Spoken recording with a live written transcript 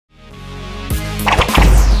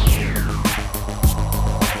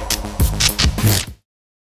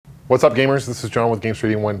What's up, gamers? This is John with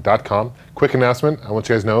GameStreet81.com. Quick announcement, I want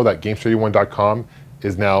you guys to know that GameStreet81.com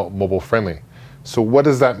is now mobile friendly. So what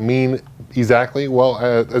does that mean exactly? Well,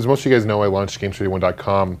 as most of you guys know, I launched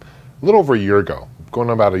GameStreet81.com a little over a year ago, going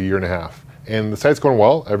on about a year and a half. And the site's going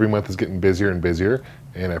well. Every month is getting busier and busier,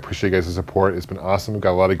 and I appreciate you guys' support. It's been awesome. We've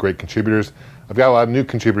got a lot of great contributors. I've got a lot of new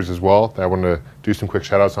contributors as well that I want to do some quick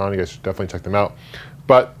shout outs on. You guys should definitely check them out.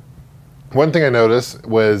 But one thing I noticed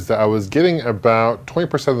was that I was getting about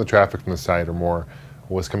 20% of the traffic from the site or more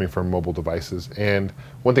was coming from mobile devices. And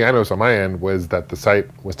one thing I noticed on my end was that the site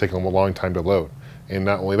was taking a long time to load. And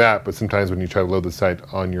not only that, but sometimes when you try to load the site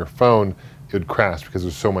on your phone, it would crash because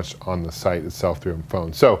there's so much on the site itself through your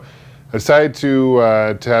phone. So I decided to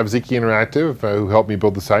have Ziki Interactive, who helped me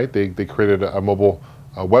build the site. They created a mobile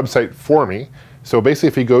website for me. So basically,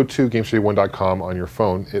 if you go to GameStreet81.com on your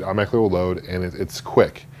phone, it automatically will load, and it's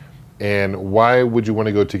quick. And why would you want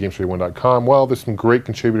to go to GameStreet81.com? Well, there's some great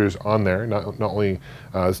contributors on there, not only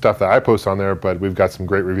stuff that I post on there, but we've got some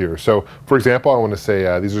great reviewers. So, for example, I want to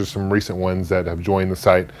say these are some recent ones that have joined the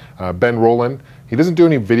site. Ben Rowland, he doesn't do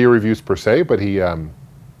any video reviews per se, but he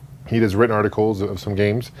does written articles of some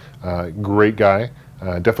games. Great guy,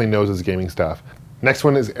 definitely knows his gaming stuff. Next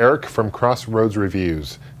one is Eric from Crossroads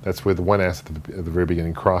Reviews. That's with one S at the very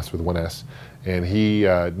beginning, Cross with one S. And he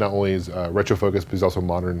not only is retro focused, but he's also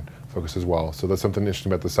modern focused as well. So that's something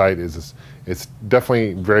interesting about the site is it's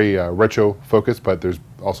definitely very retro focused, but there's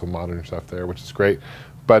also modern stuff there, which is great.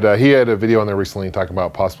 But he had a video on there recently talking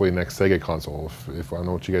about possibly the next Sega console. If I don't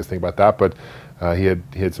know what you guys think about that, but he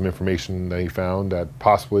had some information that he found that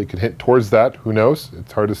possibly could hint towards that. Who knows?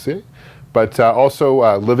 It's hard to see. But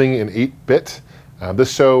also Living in 8-Bit.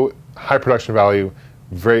 This show, high production value,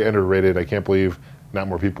 very underrated. I can't believe not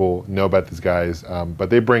more people know about these guys. But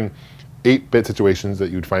they bring 8-bit situations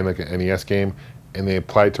that you'd find like an NES game, and they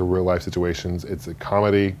apply it to real life situations. It's a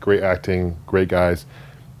comedy, great acting, great guys.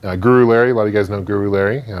 Guru Larry, a lot of you guys know Guru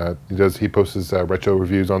Larry. He posts his retro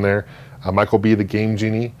reviews on there. Michael B, the Game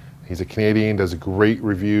Genie. He's a Canadian, does great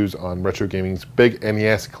reviews on retro gaming. He's a big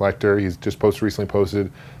NES collector. He's just recently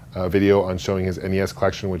posted a video on showing his NES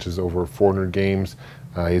collection, which is over 400 games.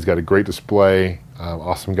 He's got a great display,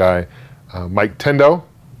 awesome guy. Mike Tendo,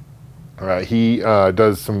 he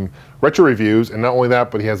does some retro reviews, and not only that,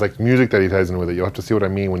 but he has like music that he ties in with it. You'll have to see what I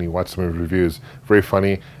mean when you watch some of his reviews. Very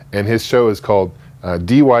funny. And his show is called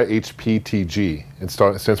DYHPTG. It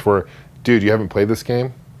stands for, dude, you haven't played this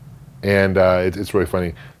game? And it's really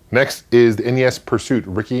funny. Next is the NES Pursuit,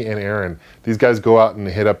 Ricky and Aaron. These guys go out and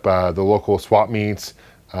hit up the local swap meets,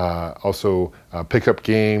 also pick up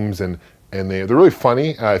games, and they're really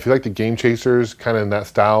funny. If you like the Game Chasers, kind of in that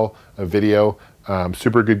style of video,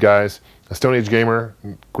 super good guys. A Stone Age Gamer,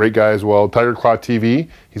 great guy as well. Tiger Claw TV,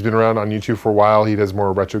 he's been around on YouTube for a while. He does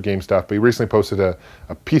more retro game stuff, but he recently posted a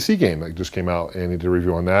PC game that just came out, and he did a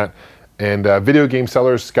review on that. And Video Game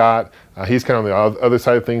Sellers, Scott, he's kind of on the other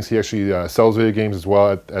side of things. He actually sells video games as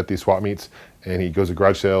well at these swap meets, and he goes to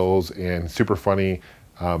garage sales, and super funny,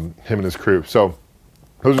 him and his crew. So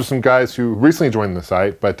those are some guys who recently joined the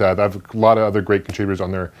site, but I have a lot of other great contributors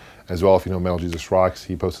on there as well. If you know Metal Jesus Rocks,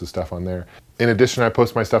 he posts his stuff on there. In addition, I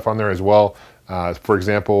post my stuff on there as well. For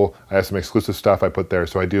example, I have some exclusive stuff I put there.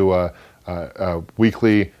 So I do a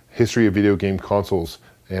weekly history of video game consoles,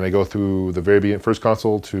 and I go through the very first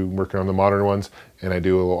console to working on the modern ones, and I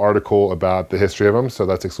do a little article about the history of them. So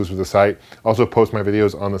that's exclusive to the site. Also post my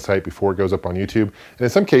videos on the site before it goes up on YouTube. And in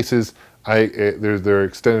some cases, there are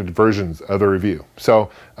extended versions of the review.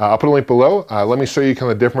 So I'll put a link below. Let me show you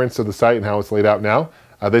kind of the difference of the site and how it's laid out now.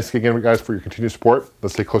 Thanks again, guys, for your continued support.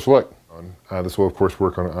 Let's take a closer look. This will, of course,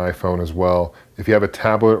 work on an iPhone as well. If you have a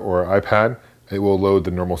tablet or iPad, it will load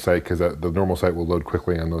the normal site because the normal site will load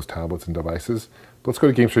quickly on those tablets and devices. But let's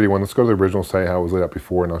go to GameStreet81. Let's go to the original site, how it was laid out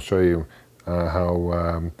before, and I'll show you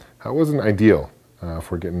how it wasn't ideal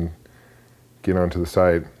for getting onto the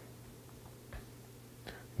site.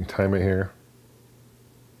 And time it here.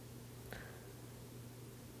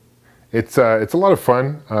 It's a lot of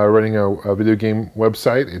fun running a video game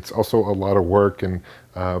website. It's also a lot of work,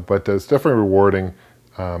 but it's definitely rewarding.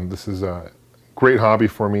 This is a great hobby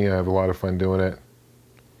for me. I have a lot of fun doing it.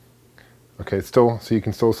 Okay, so you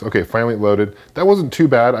can still, okay, finally it loaded. That wasn't too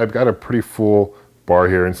bad. I've got a pretty full bar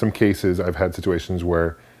here. In some cases, I've had situations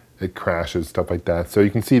where it crashes, stuff like that. So you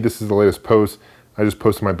can see this is the latest post. I just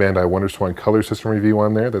posted my Bandai WonderSwan color system review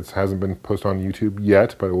on there. That hasn't been posted on YouTube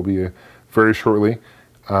yet, but it will be very shortly.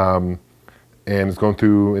 And it's going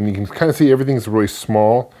through, and you can kind of see everything's really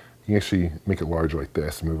small. You can actually make it larger like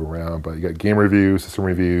this and move around, but you got game reviews, system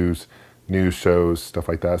reviews, news shows, stuff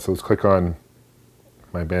like that. So let's click on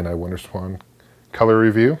my Bandai WonderSwan color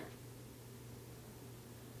review.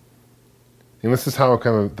 And this is how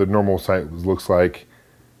kind of the normal site looks like.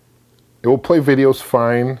 It will play videos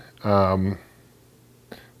fine.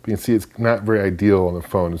 But you can see it's not very ideal on the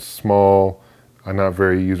phone. It's small, not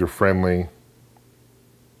very user-friendly. And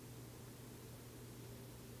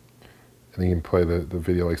then you can play the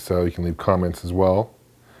video like so. You can leave comments as well,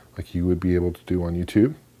 like you would be able to do on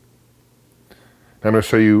YouTube. Now I'm going to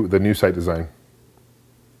show you the new site design.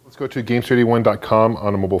 Let's go to games31.com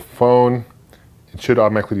on a mobile phone. It should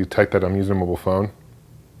automatically detect that I'm using a mobile phone.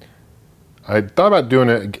 I thought about doing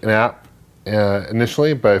an app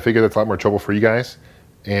initially, but I figured that's a lot more trouble for you guys.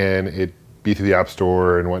 And it'd be through the App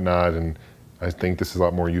Store and whatnot, and I think this is a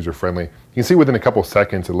lot more user-friendly. You can see within a couple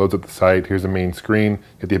seconds it loads up the site. Here's the main screen.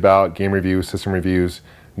 Get the About, Game Reviews, System Reviews,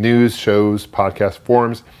 News, Shows, Podcasts,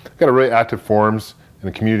 Forums. I've got a really active forums and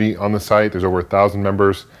a community on the site. There's over 1,000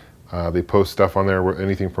 members. They post stuff on there,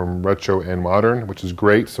 anything from retro and modern, which is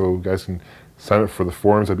great, so you guys can sign up for the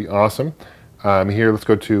forums. That'd be awesome. Here, let's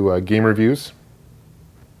go to Game Reviews.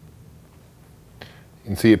 You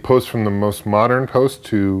can see it posts from the most modern post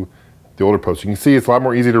to the older post. You can see it's a lot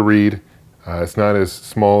more easy to read. It's not as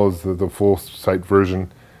small as the full site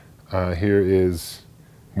version. Here is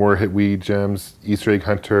more Hit Weed Gems, Easter Egg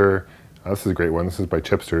Hunter. This is a great one. This is by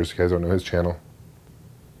Chipsters. You guys don't know his channel.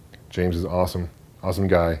 James is awesome, awesome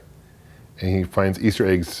guy. And he finds Easter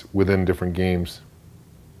eggs within different games.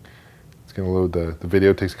 It's going to load the video.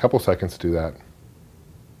 It takes a couple seconds to do that.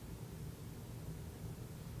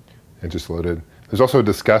 It just loaded. There's also a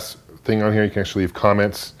discuss thing on here. You can actually leave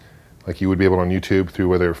comments like you would be able on YouTube through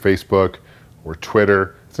whether Facebook or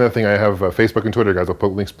Twitter. It's another thing. I have Facebook and Twitter, guys. I'll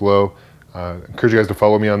put links below. Encourage you guys to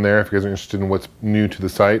follow me on there if you guys are interested in what's new to the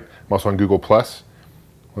site. I'm also on Google+.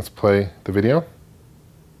 Let's play the video.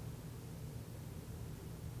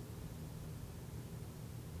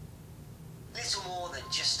 Little more than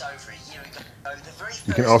just over a year ago, the very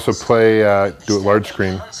You can also play, do it large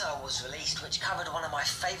screen. Hunter was released, which covered one of my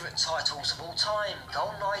favourite titles of all time,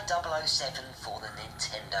 GoldenEye 007 for the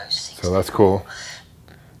Nintendo 64. So that's cool.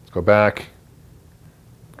 Let's go back.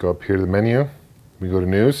 Go up here to the menu. We go to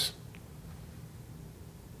news.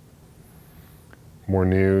 More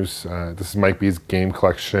news. This is Mike B's game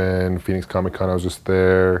collection. Phoenix Comic Con, I was just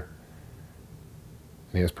there.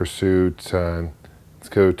 And he has Pursuit. Let's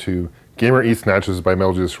go to Gamer Eats Nachos by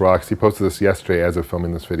Metal Jesus Rocks. He posted this yesterday as of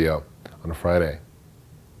filming this video on a Friday.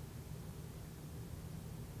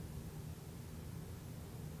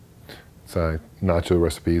 It's nacho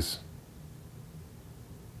recipes.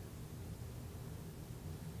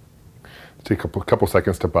 Take a couple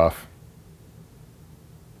seconds to buff.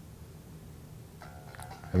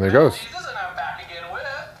 And there it goes.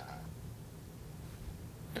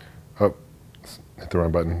 Oh, hit the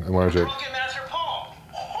wrong button. Enlarge it.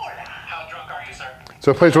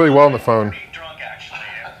 So it plays really well on the phone.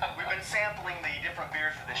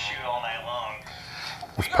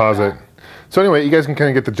 Let's pause it. So anyway, you guys can kind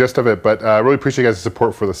of get the gist of it, but I really appreciate you guys'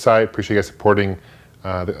 support for the site. Appreciate you guys supporting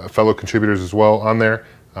the fellow contributors as well on there.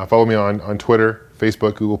 Follow me on Twitter,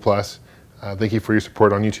 Facebook, Google+. Thank you for your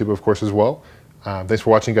support on YouTube, of course, as well. Thanks for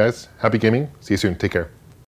watching, guys. Happy gaming. See you soon. Take care.